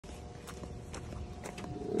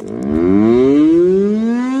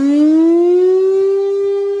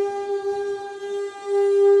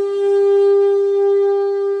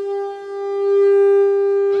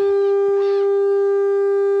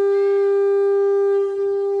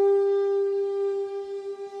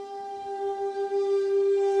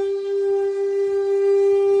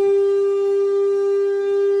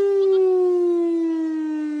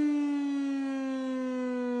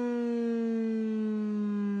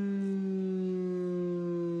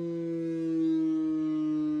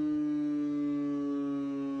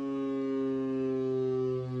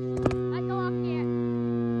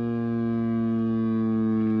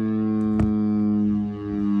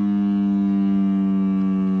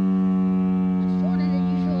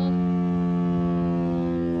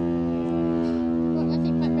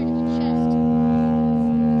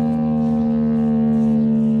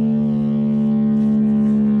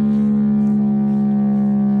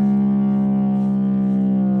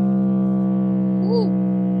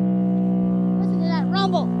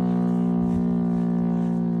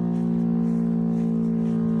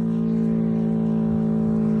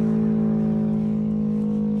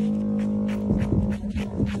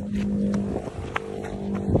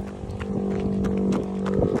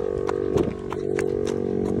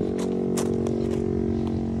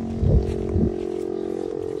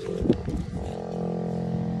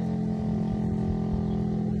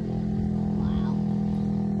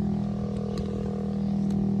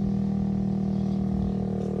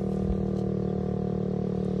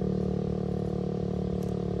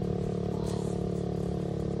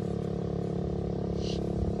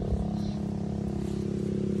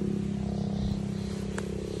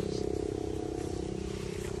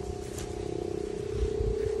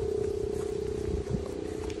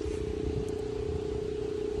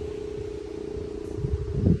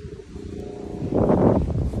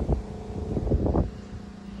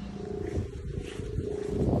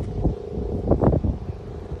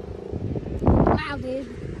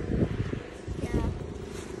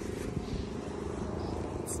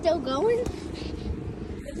still going?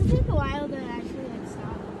 Does it take a while to actually like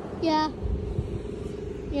stop? Yeah.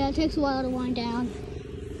 Yeah, it takes a while to wind down.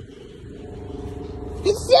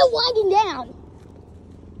 It's still winding down.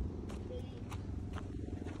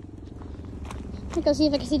 Let's go see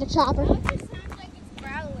if I can see the chopper. It just sounds like it's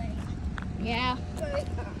growling. Yeah. But,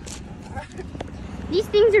 These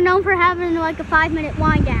things are known for having like a 5-minute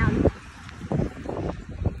wind down.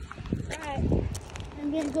 right.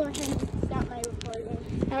 I'm gonna go ahead and stop my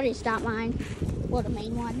recording. I already stopped mine. Well, the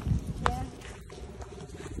main one. Yeah.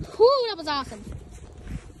 Whew, that was awesome.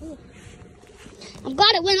 Ooh. I'm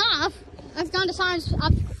glad it went off. I've gone to sirens.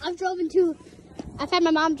 I've had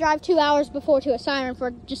my mom drive 2 hours before to a siren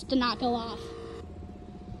for just to not go off.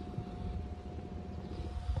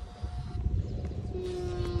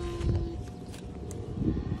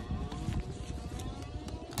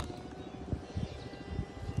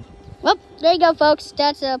 Well, there you go, folks.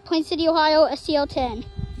 That's Plain City, Ohio STL-10.